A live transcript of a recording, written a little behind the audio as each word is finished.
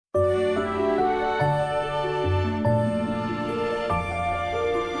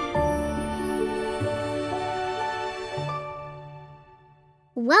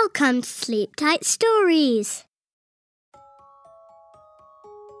Welcome to Sleep Tight Stories.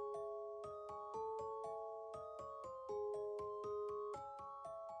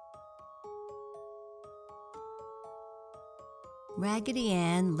 Raggedy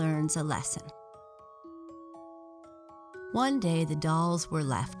Ann learns a lesson. One day the dolls were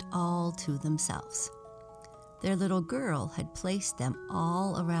left all to themselves. Their little girl had placed them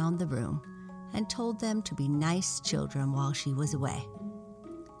all around the room and told them to be nice children while she was away.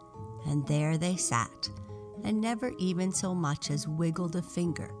 And there they sat, and never even so much as wiggled a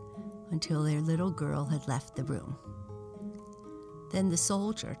finger until their little girl had left the room. Then the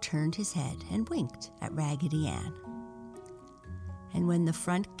soldier turned his head and winked at Raggedy Ann. And when the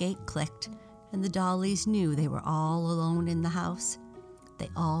front gate clicked and the dollies knew they were all alone in the house, they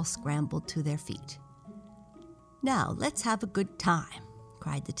all scrambled to their feet. "Now let's have a good time,"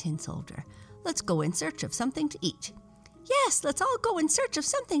 cried the tin soldier. "Let's go in search of something to eat." "Yes, let's all go in search of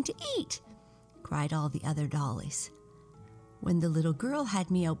something to eat," cried all the other dollies. "When the little girl had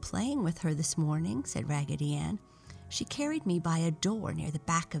me out playing with her this morning," said Raggedy Ann, "she carried me by a door near the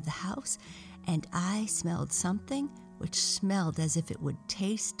back of the house, and I smelled something which smelled as if it would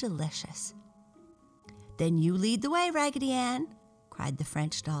taste delicious." "Then you lead the way, Raggedy Ann," cried the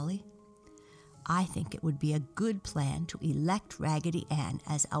French dolly. "I think it would be a good plan to elect Raggedy Ann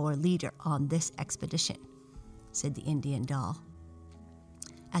as our leader on this expedition," said the Indian doll.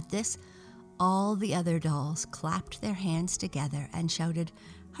 At this, all the other dolls clapped their hands together and shouted,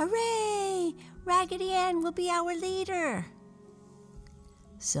 "Hooray! Raggedy Ann will be our leader!"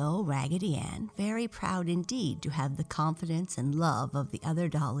 So Raggedy Ann, very proud indeed to have the confidence and love of the other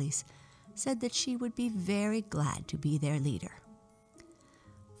dollies, said that she would be very glad to be their leader.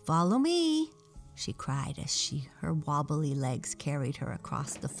 "Follow me!" she cried as her wobbly legs carried her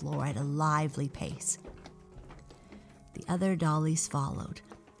across the floor at a lively pace. The other dollies followed,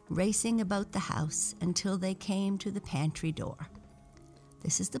 racing about the house until they came to the pantry door.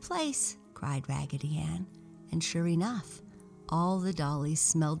 "This is the place," cried Raggedy Ann, and sure enough, all the dollies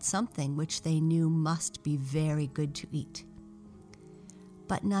smelled something which they knew must be very good to eat.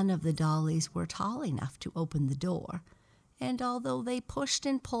 But none of the dollies were tall enough to open the door, and although they pushed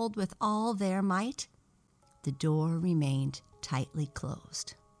and pulled with all their might, the door remained tightly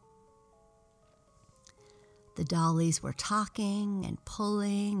closed. The dollies were talking and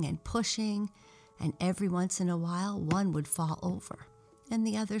pulling and pushing, and every once in a while one would fall over, and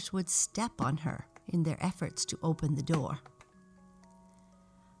the others would step on her in their efforts to open the door.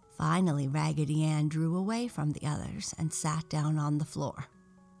 Finally, Raggedy Ann drew away from the others and sat down on the floor.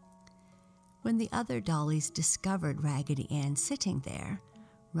 When the other dollies discovered Raggedy Ann sitting there,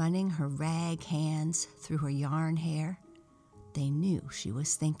 running her rag hands through her yarn hair, they knew she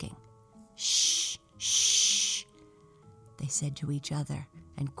was thinking. "Shh, shh," they said to each other,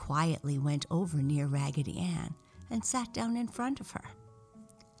 and quietly went over near Raggedy Ann and sat down in front of her.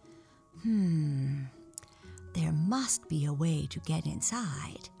 There must be a way to get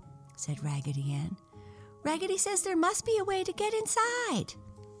inside," said Raggedy Ann. "Raggedy says there must be a way to get inside,"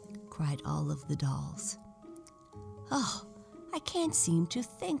 cried all of the dolls. "Oh, I can't seem to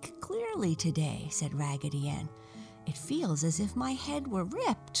think clearly today," said Raggedy Ann. "It feels as if my head were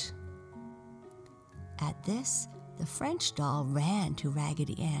ripped." At this, the French doll ran to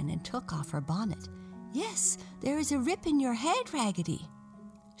Raggedy Ann and took off her bonnet. "Yes, there is a rip in your head, Raggedy,"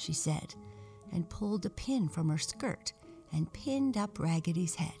 she said, and pulled a pin from her skirt and pinned up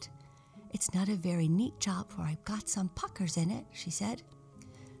Raggedy's head. "It's not a very neat job, for I've got some puckers in it," she said.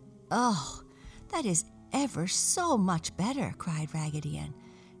 "Oh, that is ever so much better," cried Raggedy Ann.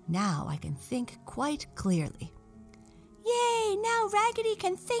 "Now I can think quite clearly." "Yay, now Raggedy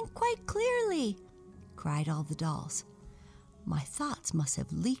can think quite clearly," cried all the dolls. "My thoughts must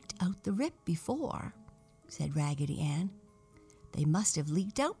have leaked out the rip before," said Raggedy Ann. "They must have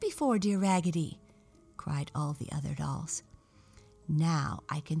leaked out before, dear Raggedy," cried all the other dolls. "Now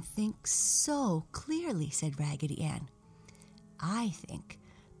I can think so clearly," said Raggedy Ann. "I think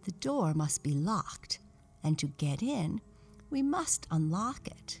the door must be locked, and to get in, we must unlock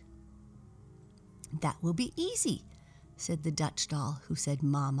it." "That will be easy," said the Dutch doll who said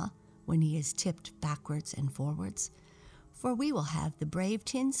 "Mama" when he is tipped backwards and forwards, "for we will have the brave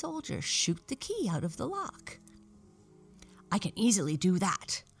tin soldier shoot the key out of the lock." "I can easily do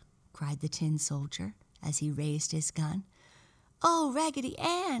that," cried the tin soldier as he raised his gun. "Oh, Raggedy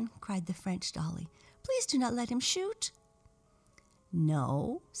Ann," cried the French dolly, "please do not let him shoot."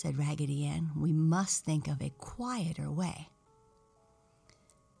 "No," said Raggedy Ann, "we must think of a quieter way."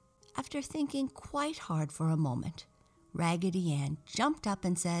 After thinking quite hard for a moment, Raggedy Ann jumped up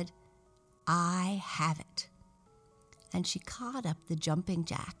and said, "I have it." and she caught up the jumping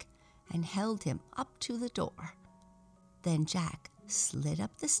jack and held him up to the door. Then Jack slid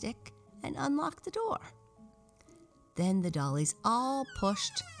up the stick and unlocked the door. Then the dollies all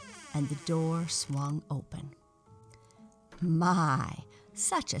pushed, and the door swung open. My,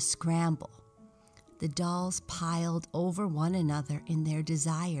 such a scramble! The dolls piled over one another in their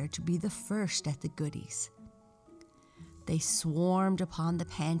desire to be the first at the goodies. They swarmed upon the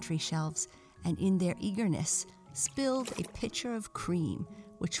pantry shelves and in their eagerness spilled a pitcher of cream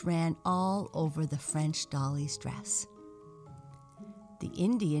which ran all over the French dolly's dress. The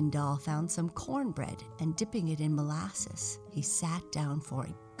Indian doll found some cornbread and dipping it in molasses, he sat down for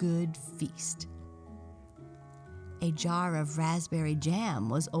a good feast. A jar of raspberry jam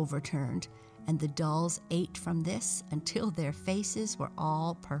was overturned, and the dolls ate from this until their faces were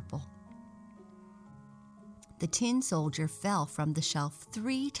all purple. The tin soldier fell from the shelf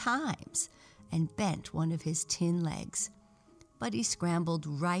 3 times and bent one of his tin legs, but he scrambled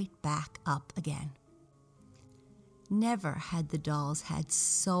right back up again. Never had the dolls had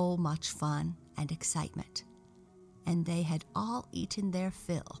so much fun and excitement, and they had all eaten their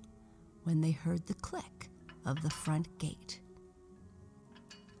fill when they heard the click of the front gate.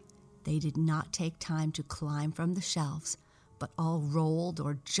 They did not take time to climb from the shelves, but all rolled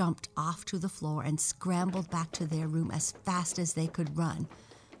or jumped off to the floor and scrambled back to their room as fast as they could run,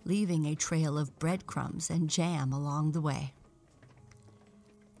 leaving a trail of breadcrumbs and jam along the way.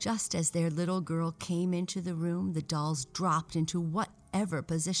 Just as their little girl came into the room, the dolls dropped into whatever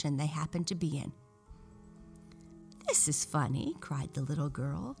position they happened to be in. "This is funny," cried the little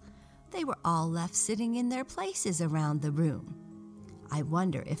girl. "They were all left sitting in their places around the room. I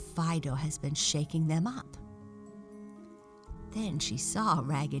wonder if Fido has been shaking them up." Then she saw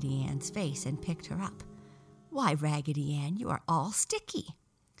Raggedy Ann's face and picked her up. "Why, Raggedy Ann, you are all sticky.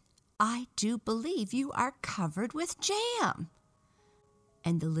 I do believe you are covered with jam."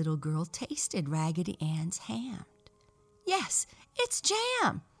 And the little girl tasted Raggedy Ann's hand. "Yes, it's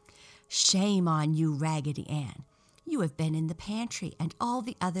jam. Shame on you, Raggedy Ann. You have been in the pantry and all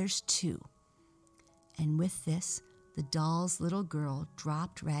the others too." And with this, the doll's little girl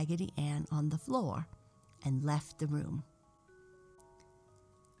dropped Raggedy Ann on the floor and left the room.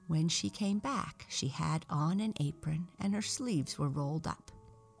 When she came back, she had on an apron and her sleeves were rolled up.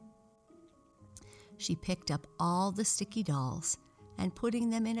 She picked up all the sticky dolls and putting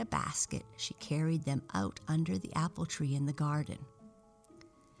them in a basket, she carried them out under the apple tree in the garden.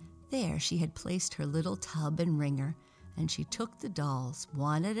 There she had placed her little tub and wringer, and she took the dolls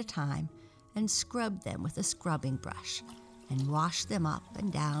one at a time and scrubbed them with a scrubbing brush and washed them up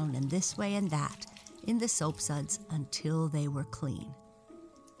and down and this way and that in the soap suds until they were clean.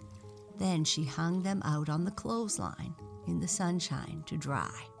 Then she hung them out on the clothesline in the sunshine to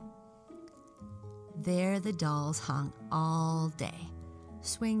dry. There the dolls hung all day,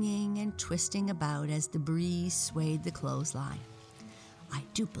 swinging and twisting about as the breeze swayed the clothesline. "I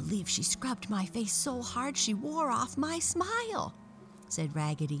do believe she scrubbed my face so hard she wore off my smile," said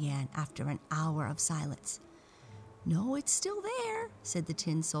Raggedy Ann after an hour of silence. "No, it's still there," said the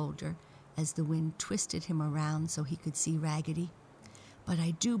tin soldier as the wind twisted him around so he could see Raggedy. "But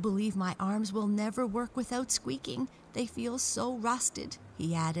I do believe my arms will never work without squeaking. They feel so rusted,"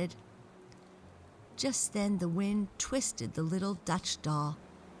 he added. Just then the wind twisted the little Dutch doll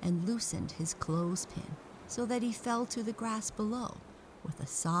and loosened his clothespin so that he fell to the grass below with a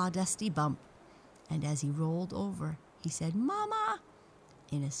sawdusty bump, and as he rolled over, he said, "Mama,"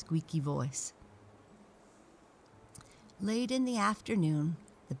 in a squeaky voice. Late in the afternoon,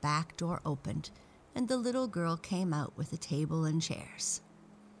 the back door opened, and the little girl came out with a table and chairs.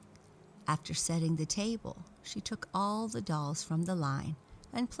 After setting the table, she took all the dolls from the line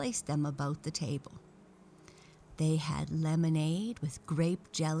and placed them about the table. They had lemonade with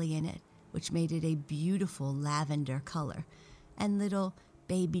grape jelly in it, which made it a beautiful lavender color, and little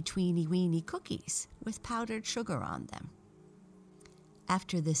baby tweeny-weeny cookies with powdered sugar on them.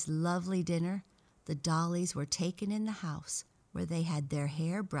 After this lovely dinner, the dollies were taken in the house where they had their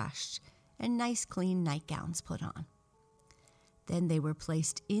hair brushed and nice clean nightgowns put on. Then they were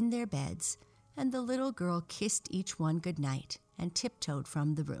placed in their beds, and the little girl kissed each one goodnight and tiptoed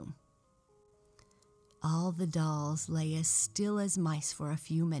from the room. All the dolls lay as still as mice for a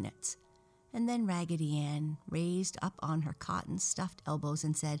few minutes, and then Raggedy Ann raised up on her cotton-stuffed elbows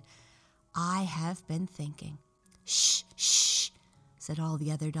and said, "I have been thinking." "Shh, shh," said all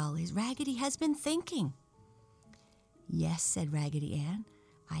the other dollies. "Raggedy has been thinking." "Yes," said Raggedy Ann,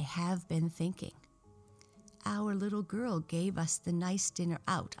 "I have been thinking. Our little girl gave us the nice dinner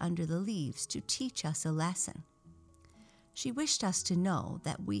out under the leaves to teach us a lesson. She wished us to know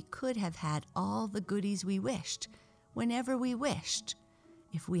that we could have had all the goodies we wished whenever we wished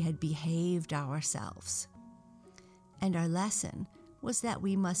if we had behaved ourselves. And our lesson was that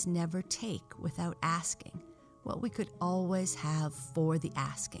we must never take without asking what we could always have for the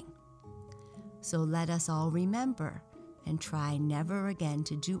asking. So let us all remember and try never again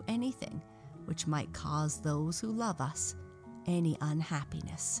to do anything which might cause those who love us any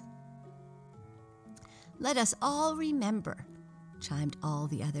unhappiness. Let us all remember, chimed all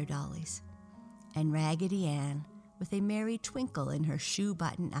the other dollies. And Raggedy Ann, with a merry twinkle in her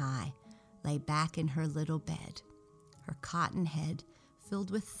shoe-button eye, lay back in her little bed, her cotton head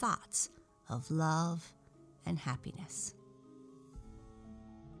filled with thoughts of love and happiness.